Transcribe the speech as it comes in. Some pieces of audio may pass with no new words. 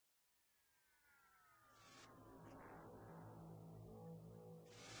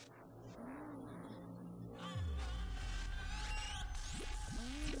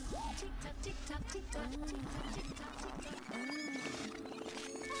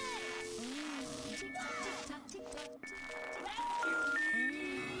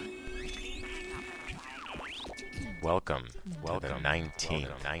Welcome to the 19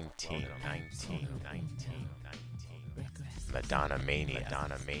 Madonna Mania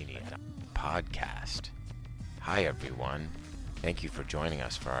podcast. Hi everyone. Thank you for joining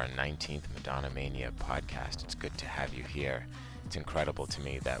us for our 19th Madonna Mania podcast. It's good to have you here. It's incredible to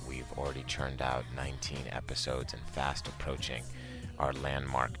me that we've already churned out 19 episodes and fast approaching our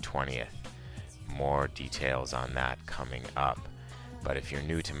landmark 20th. More details on that coming up. But if you're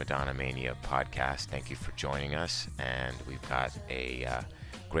new to Madonna Mania podcast, thank you for joining us, and we've got a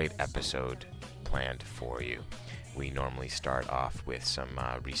great episode planned for you. We normally start off with some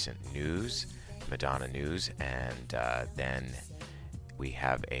recent news, Madonna news, and then we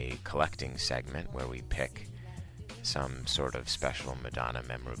have a collecting segment where we pick some sort of special Madonna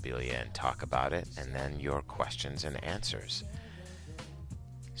memorabilia and talk about it, and then your questions and answers.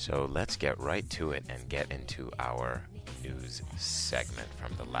 So let's get right to it and get into our news segment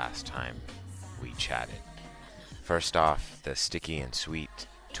from the last time we chatted. First off, the Sticky and Sweet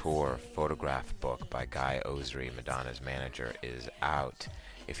Tour photograph book by Guy Osery, Madonna's manager, is out.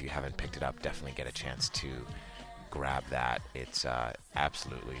 If you haven't picked it up, definitely get a chance to grab that. It's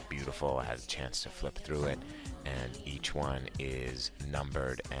absolutely beautiful. I had a chance to flip through it, and each one is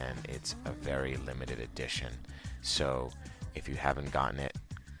numbered, and it's a very limited edition. So if you haven't gotten it,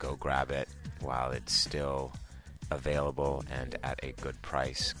 go grab it while it's still available and at a good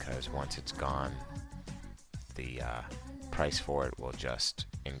price, because once it's gone, the price for it will just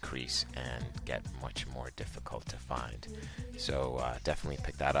increase and get much more difficult to find. So definitely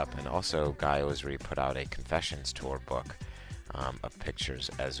pick that up. And also, Guy Osery put out a Confessions tour book of pictures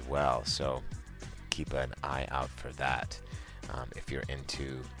as well, so keep an eye out for that if you're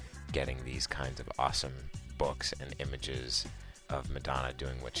into getting these kinds of awesome books and images of Madonna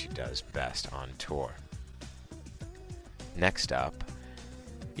doing what she does best on tour. Next up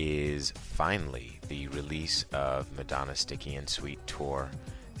is finally the release of Madonna Sticky and Sweet Tour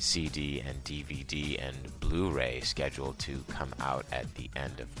CD and DVD and Blu-ray, scheduled to come out at the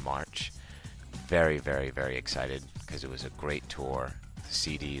end of March. Very, very, very excited because it was a great tour. The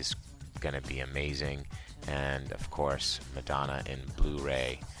CD is going to be amazing, and of course Madonna in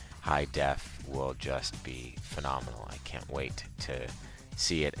Blu-ray high def will just be phenomenal. I can't wait to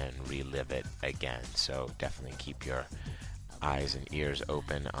see it and relive it again. So definitely keep your eyes and ears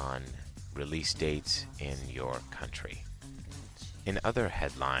open on release dates in your country. In other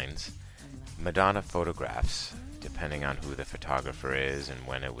headlines, Madonna photographs, depending on who the photographer is and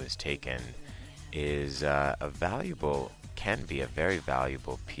when it was taken, is can be a very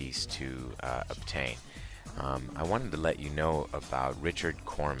valuable piece to obtain. I wanted to let you know about Richard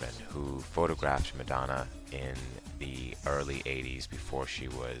Corman, who photographed Madonna in the early 80s before she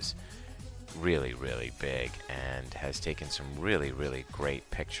was really, really big, and has taken some really, really great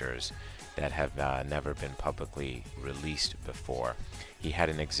pictures that have never been publicly released before. He had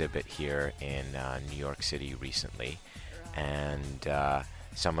an exhibit here in New York City recently, and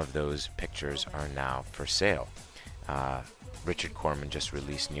some of those pictures are now for sale. Richard Corman just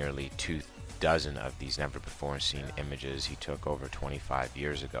released nearly 24 of these never-before-seen images he took over 25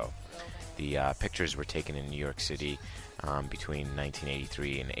 years ago. The pictures were taken in New York City between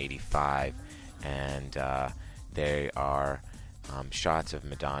 1983 and 85, and they are shots of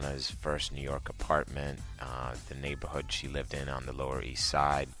Madonna's first New York apartment, the neighborhood she lived in on the Lower East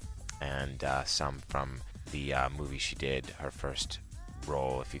Side, and some from the movie she did, her first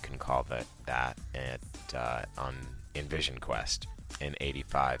role, if you can call it that, in Vision Quest in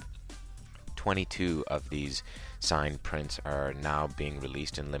 85. 22 of these signed prints are now being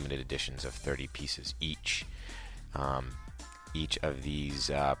released in limited editions of 30 pieces each. Each of these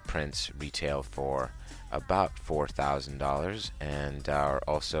prints retail for about $4,000 and are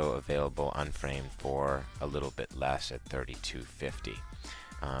also available unframed for a little bit less at $3,250.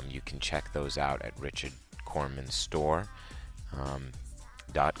 You can check those out at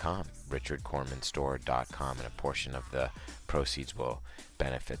richardcormanstore.com, richardcormanstore.com, and a portion of the proceeds will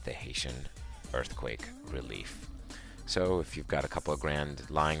benefit the Haitian earthquake relief. So if you've got a couple of grand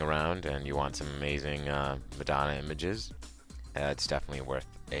lying around and you want some amazing Madonna images, it's definitely worth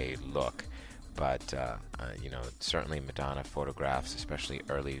a look. But certainly Madonna photographs, especially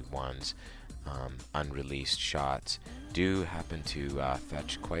early ones, unreleased shots, do happen to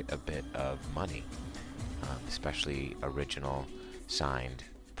fetch quite a bit of money, especially original signed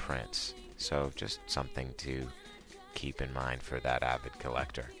prints. So just something to keep in mind for that avid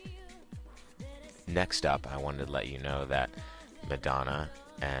collector. Next up, I wanted to let you know that Madonna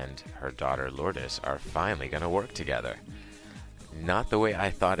and her daughter Lourdes are finally going to work together. Not the way I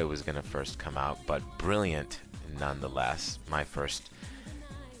thought it was going to first come out, but brilliant nonetheless. My first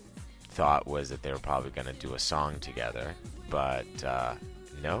thought was that they were probably going to do a song together, but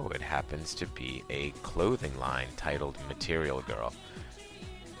no, it happens to be a clothing line titled Material Girl.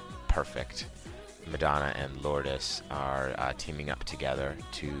 Perfect. Madonna and Lourdes are teaming up together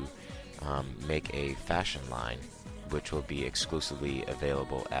to make a fashion line which will be exclusively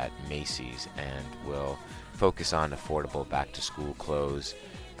available at Macy's and will focus on affordable back-to-school clothes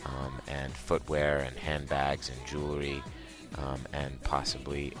and footwear and handbags and jewelry and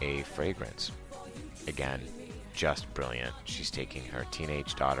possibly a fragrance. Again, just brilliant. She's taking her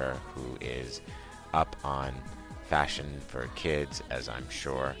teenage daughter, who is up on fashion for kids, as I'm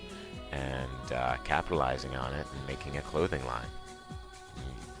sure, and capitalizing on it and making a clothing line.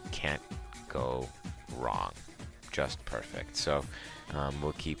 You can't go wrong. Just perfect. So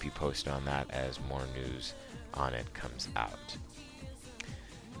we'll keep you posted on that as more news on it comes out.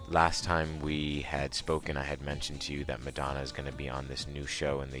 Last time we had spoken, I had mentioned to you that Madonna is going to be on this new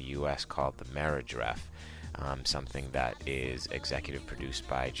show in the U.S. called The Marriage Ref, something that is executive produced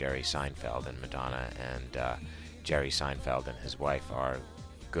by Jerry Seinfeld and Madonna, and Jerry Seinfeld and his wife are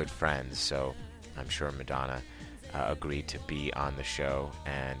good friends, so I'm sure Madonna agreed to be on the show,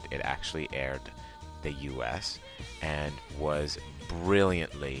 and it actually aired the U.S. and was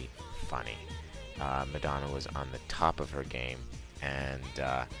brilliantly funny. Madonna was on the top of her game and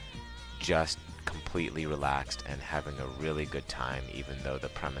just completely relaxed and having a really good time, even though the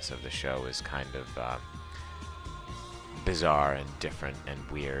premise of the show is kind of bizarre and different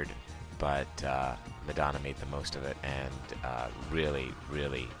and weird. But Madonna made the most of it, and really,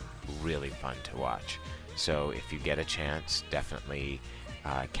 really, really fun to watch. So if you get a chance, definitely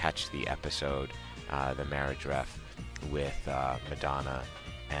catch the episode, The Marriage Ref, with Madonna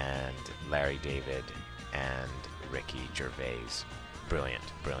and Larry David and Ricky Gervais. Brilliant,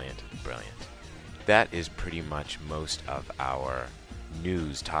 brilliant, brilliant. That is pretty much most of our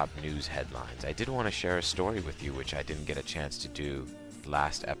top news headlines. I did want to share a story with you, which I didn't get a chance to do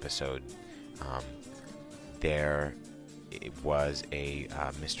last episode. There it was a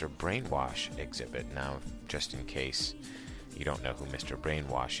Mr. Brainwash exhibit. Now, just in case you don't know who Mr.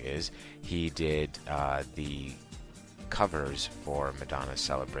 Brainwash is, he did the covers for Madonna's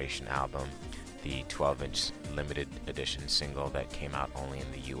Celebration album, the 12-inch limited edition single that came out only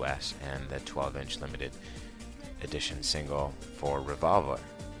in the US, and the 12-inch limited edition single for Revolver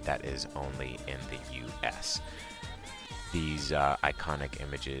that is only in the US. These iconic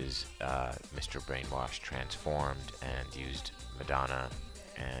images, Mr. Brainwash transformed and used Madonna,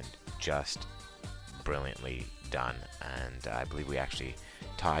 and just brilliantly done. And I believe we actually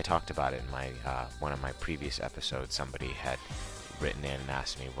I talked about it in my one of my previous episodes. Somebody had written in and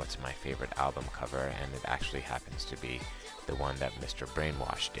asked me what's my favorite album cover, and it actually happens to be the one that Mr.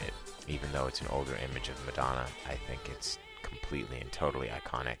 Brainwash did. Even though it's an older image of Madonna, I think it's completely and totally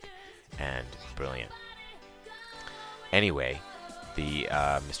iconic and brilliant. Anyway, the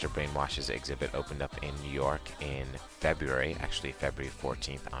Mr. Brainwash's exhibit opened up in New York in February, actually February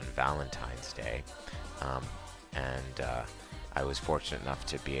 14th on Valentine's Day, and I was fortunate enough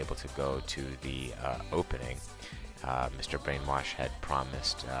to be able to go to the opening. Mr. Brainwash had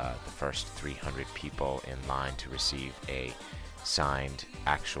promised the first 300 people in line to receive a signed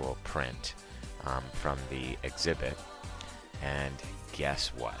actual print from the exhibit, and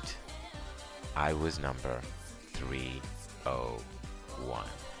guess what? I was number 301.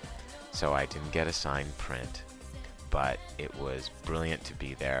 So I didn't get a signed print, but it was brilliant to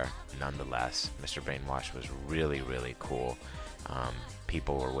be there nonetheless. Mr. Brainwash was really, really cool.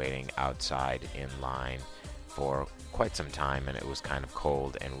 People were waiting outside in line for quite some time, and it was kind of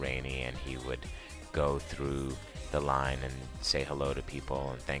cold and rainy, and he would go through the line and say hello to people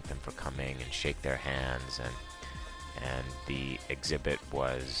and thank them for coming and shake their hands, and the exhibit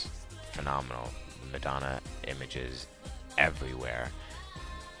was phenomenal. Madonna images everywhere,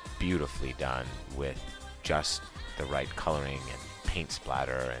 beautifully done with just the right coloring and paint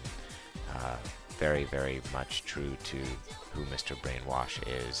splatter, and very, very much true to who Mr. Brainwash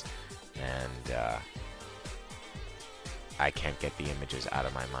is, and I can't get the images out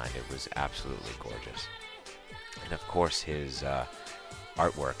of my mind. It was absolutely gorgeous. And of course his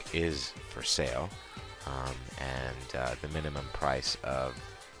artwork is for sale, and the minimum price of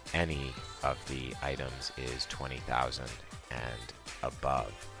any of the items is $20,000 and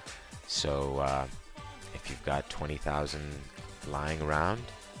above. So if you've got $20,000 lying around,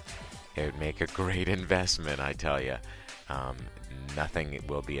 it would make a great investment, I tell you. Nothing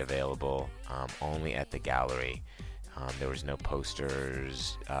will be available, only at the gallery. There was no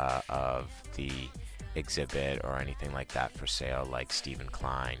posters of the exhibit or anything like that for sale like Stephen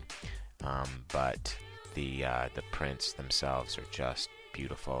Klein, but the prints themselves are just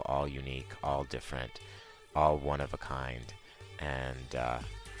beautiful, all unique, all different, all one of a kind, and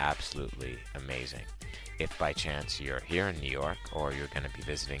absolutely amazing. If by chance you're here in New York or you're going to be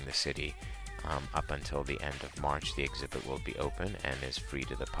visiting the city, up until the end of March, the exhibit will be open and is free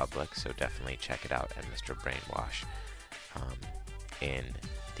to the public, so definitely check it out at Mr. Brainwash in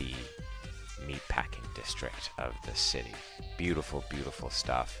the meatpacking district of the city. Beautiful, beautiful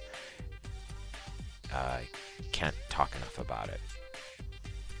stuff. Can't talk enough about it.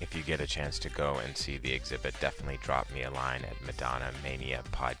 If you get a chance to go and see the exhibit, definitely drop me a line at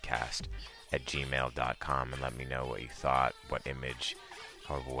madonnamaniapodcast@gmail.com and let me know what you thought, what image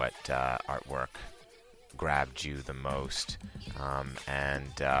or what artwork grabbed you the most,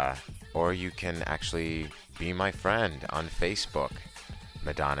 or you can actually be my friend on Facebook.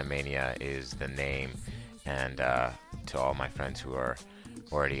 Madonna Mania is the name, and to all my friends who are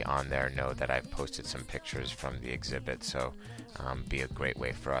already on there, know that I've posted some pictures from the exhibit, so be a great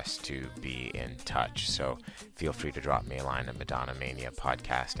way for us to be in touch. So feel free to drop me a line at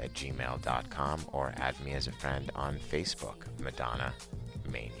madonnamaniapodcast@gmail.com or add me as a friend on Facebook, Madonna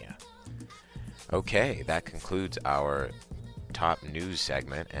Mania. Okay, that concludes our top news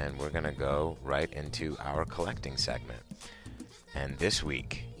segment, and we're going to go right into our collecting segment. And this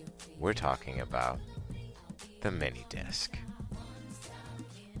week, we're talking about the mini disc.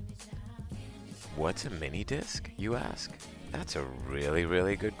 What's a mini disc, you ask? That's a really,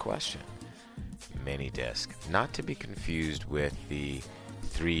 really good question. Mini disc, not to be confused with the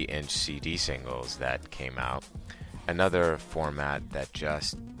 3-inch CD singles that came out. Another format that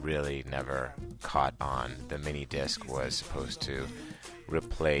just really never caught on. The mini disc was supposed to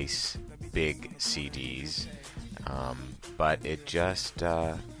replace big CDs, but it just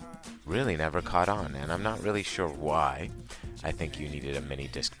really never caught on, and I'm not really sure why. I think you needed a mini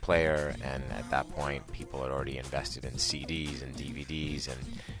disc player, and at that point people had already invested in CDs and DVDs,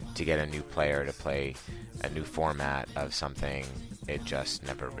 and to get a new player to play a new format of something, it just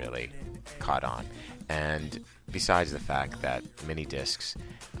never really caught on. And besides the fact that mini discs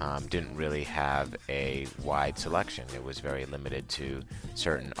didn't really have a wide selection, it was very limited to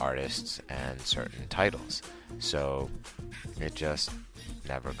certain artists and certain titles, so it just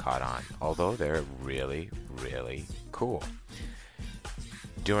never caught on, although they're really, really cool.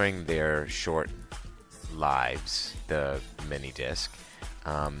 During their short lives, the mini disc,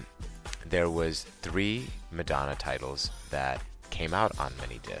 there was 3 Madonna titles that came out on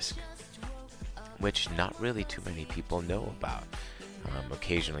mini disc, which not really too many people know about.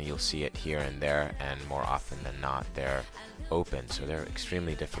 Occasionally you'll see it here and there, and more often than not they're open, so they're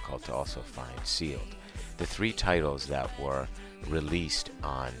extremely difficult to also find sealed. The 3 titles that were released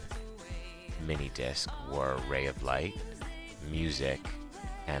on mini disc were Ray of Light, Music,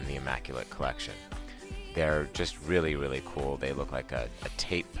 and the Immaculate Collection. They're just really, really cool. They look like a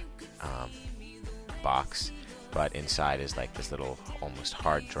tape box, but inside is like this little almost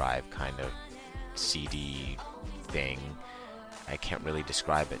hard drive kind of CD thing. I can't really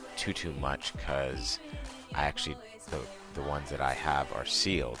describe it too much because I actually, the ones that I have are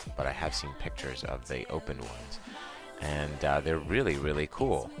sealed, but I have seen pictures of the open ones, and they're really, really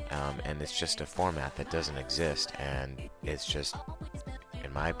cool. And it's just a format that doesn't exist, and it's just,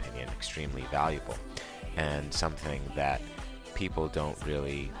 in my opinion, extremely valuable, and something that people don't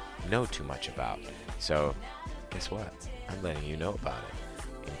really know too much about. So guess what? I'm letting you know about it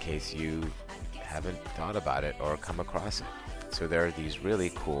in case you haven't thought about it or come across it. So there are these really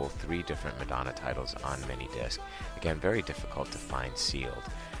cool 3 different Madonna titles on mini disc. Again, very difficult to find sealed,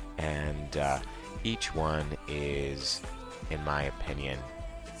 and each one is, in my opinion,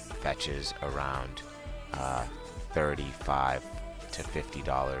 fetches around $35 to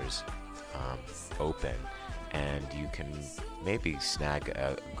 $50 open, and you can maybe snag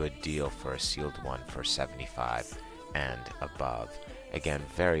a good deal for a sealed one for $75 and above. Again,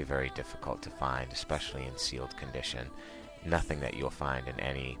 very, very difficult to find, especially in sealed condition. Nothing that you'll find in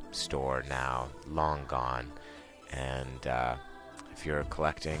any store now, long gone. And if you're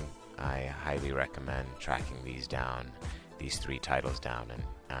collecting, I highly recommend tracking these down, these 3 titles down,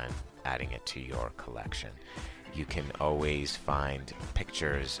 and adding it to your collection. You can always find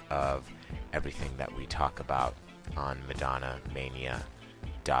pictures of everything that we talk about on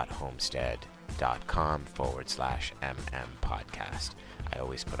madonnamania.homestead.com/mm podcast. I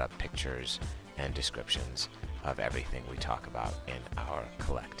always put up pictures and descriptions of everything we talk about in our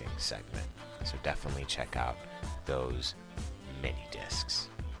collecting segment. So definitely check out those mini discs.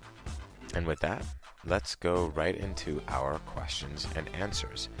 And with that, let's go right into our questions and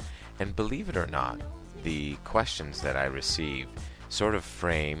answers. And believe it or not, the questions that I receive sort of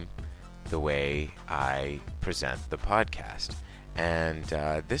frame the way I present the podcast. And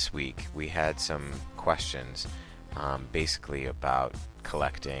this week we had some questions basically about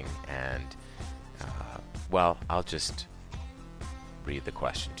collecting, and well, I'll just read the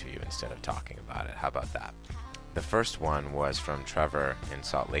question to you instead of talking about it. How about that? The first one was from Trevor in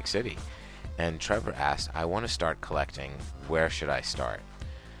Salt Lake City. And Trevor asked, I want to start collecting. Where should I start?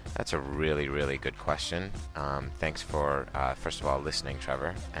 That's a really, really good question. Thanks for, first of all, listening,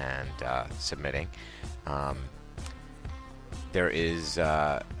 Trevor, and submitting. I've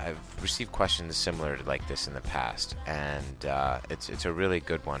received questions similar to like this in the past, and it's a really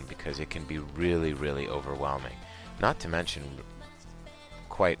good one because it can be really, really overwhelming. Not to mention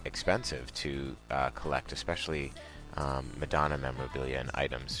quite expensive to collect, especially Madonna memorabilia and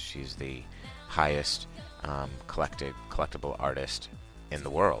items. She's the highest collectible artist in the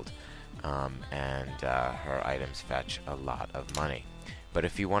world, and her items fetch a lot of money. But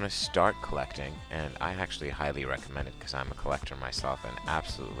if you want to start collecting, and I actually highly recommend it because I'm a collector myself and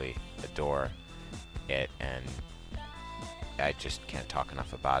absolutely adore it, and I just can't talk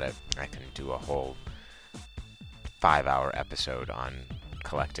enough about it. I can do a whole 5-hour episode on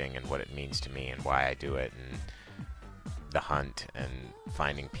collecting and what it means to me and why I do it, and the hunt and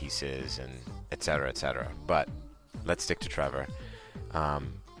finding pieces and etc., etc. But let's stick to Trevor.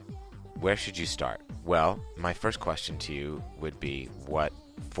 Where should you start? Well, my first question to you would be, what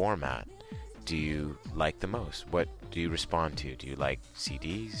format do you like the most? What do you respond to? Do you like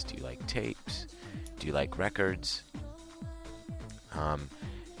CDs? Do you like tapes? Do you like records?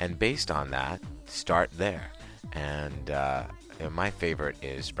 And based on that, start there. And my favorite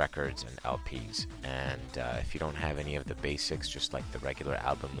is records and LPs. And if you don't have any of the basics, just like the regular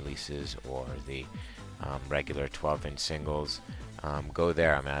album releases or the regular 12-inch singles, go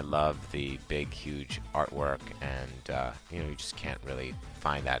there. I mean, I love the big, huge artwork, and you just can't really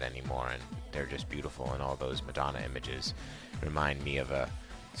find that anymore. And they're just beautiful, and all those Madonna images remind me of a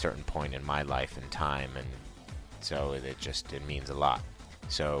certain point in my life and time, and so it means a lot.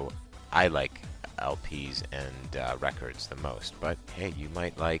 So I like LPs and records the most. But hey, you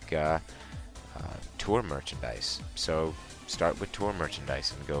might like tour merchandise. So start with tour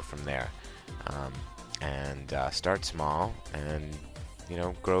merchandise and go from there. And start small and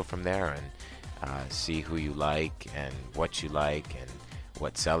grow from there, and see who you like and what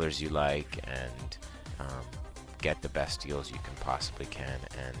what sellers you like, and get the best deals you can possibly can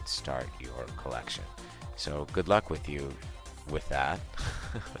and start your collection. So good luck with you with that.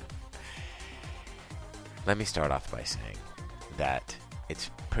 Let me start off by saying that it's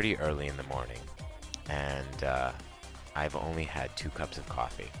pretty early in the morning, and I've only had 2 cups of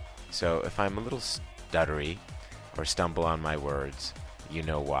coffee. So if I'm a little stuttery or stumble on my words, you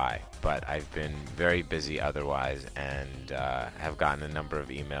know why. But I've been very busy otherwise, and have gotten a number of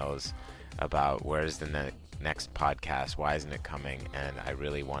emails about where's the next podcast, why isn't it coming, and I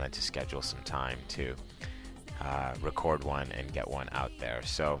really wanted to schedule some time to record one and get one out there.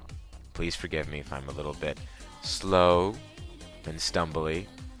 So please forgive me if I'm a little bit slow and stumbly.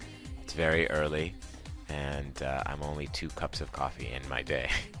 It's very early, and I'm only 2 cups of coffee in my day.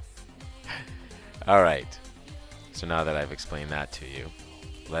 All right, so now that I've explained that to you,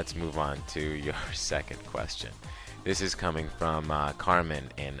 let's move on to your second question. This is coming from Carmen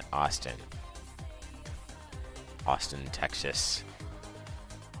in Austin, Texas.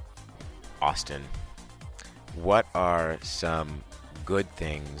 Austin, what are some good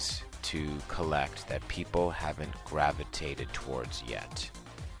things to collect that people haven't gravitated towards yet?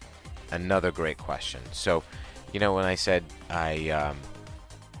 Another great question. So, when I said I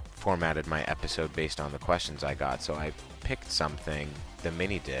formatted my episode based on the questions I got, so I picked something, the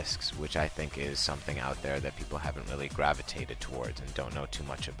mini discs, which I think is something out there that people haven't really gravitated towards and don't know too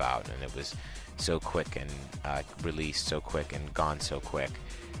much about, and it was so quick and released so quick and gone so quick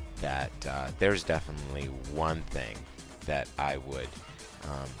that there's definitely one thing that I would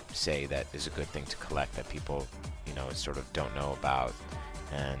say that is a good thing to collect that people sort of don't know about,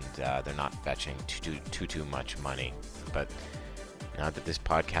 and they're not fetching too much money. But now that this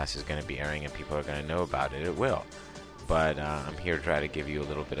podcast is going to be airing and people are going to know about it, it will. But I'm here to try to give you a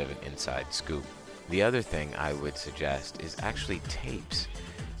little bit of an inside scoop. The other thing I would suggest is actually tapes.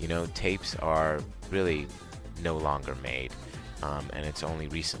 Tapes are really no longer made, and it's only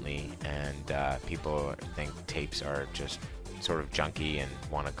recently, and people think tapes are just sort of junky and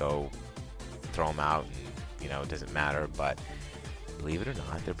want to go throw them out, and it doesn't matter. But believe it or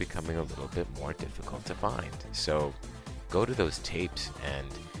not, they're becoming a little bit more difficult to find. So go to those tapes, and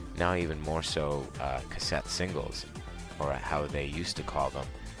now even more so cassette singles, or how they used to call them,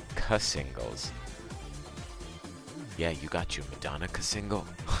 ca-singles. Yeah, you got your Madonna ca-single.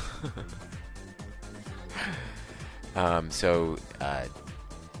 So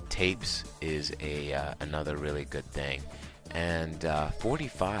tapes is another really good thing, and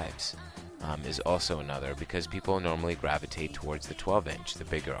 45s is also another, because people normally gravitate towards the 12-inch, the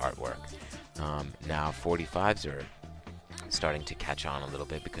bigger artwork. Now 45s are starting to catch on a little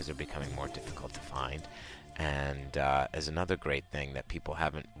bit because they're becoming more difficult to find, and is another great thing that people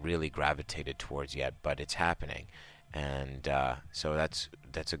haven't really gravitated towards yet, but it's happening, and so that's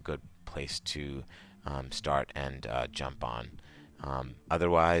a good place to start and jump on.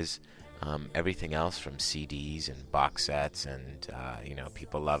 Otherwise, everything else from CDs and box sets, and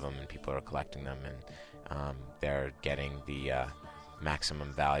people love them and people are collecting them, and they're getting the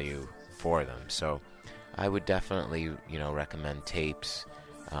maximum value for them. So I would definitely recommend tapes,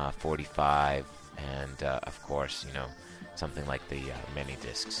 45, and of course something like the mini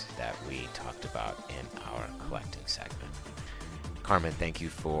discs that we talked about in our collecting segment. Carmen, thank you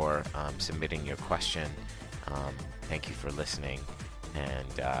for submitting your question. Thank you for listening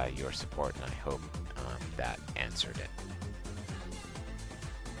and your support, and I hope that answered it.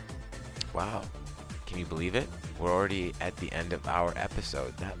 Wow, can you believe it? We're already at the end of our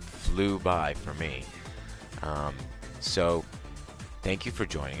episode. That flew by for me. So thank you for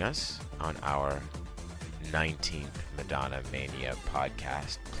joining us on our 19th Madonna Mania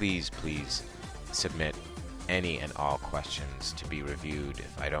podcast. Please submit any and all questions to be reviewed.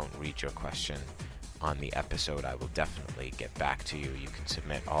 If I don't read your question on the episode, I will definitely get back to you. You can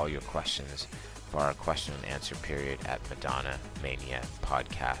submit all your questions for our question and answer period at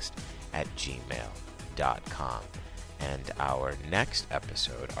madonnamaniapodcast@gmail.com. And our next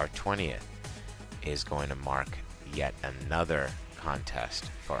episode, our 20th, is going to mark yet another contest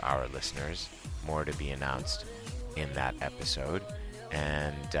for our listeners. More to be announced in that episode,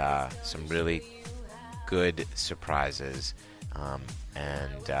 and some really good surprises.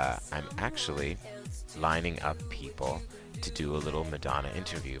 And I'm actually lining up people to do a little Madonna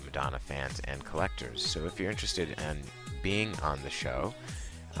interview, Madonna fans and collectors. So if you're interested in being on the show,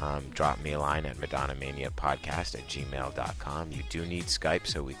 drop me a line at madonnamaniapodcast@gmail.com. You do need Skype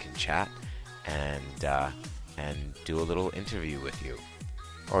so we can chat and do a little interview with you.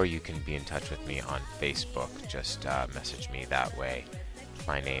 Or you can be in touch with me on Facebook. Just message me that way.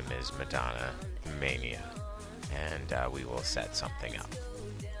 My name is Madonna Mania, and we will set something up.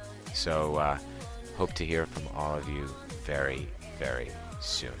 So hope to hear from all of you very, very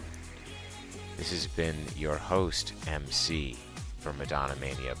soon. This has been your host, MC, for Madonna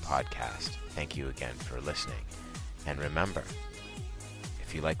Mania Podcast. Thank you again for listening. And remember,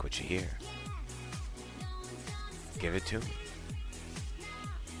 if you like what you hear, give it to me.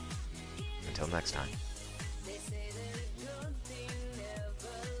 Until next time.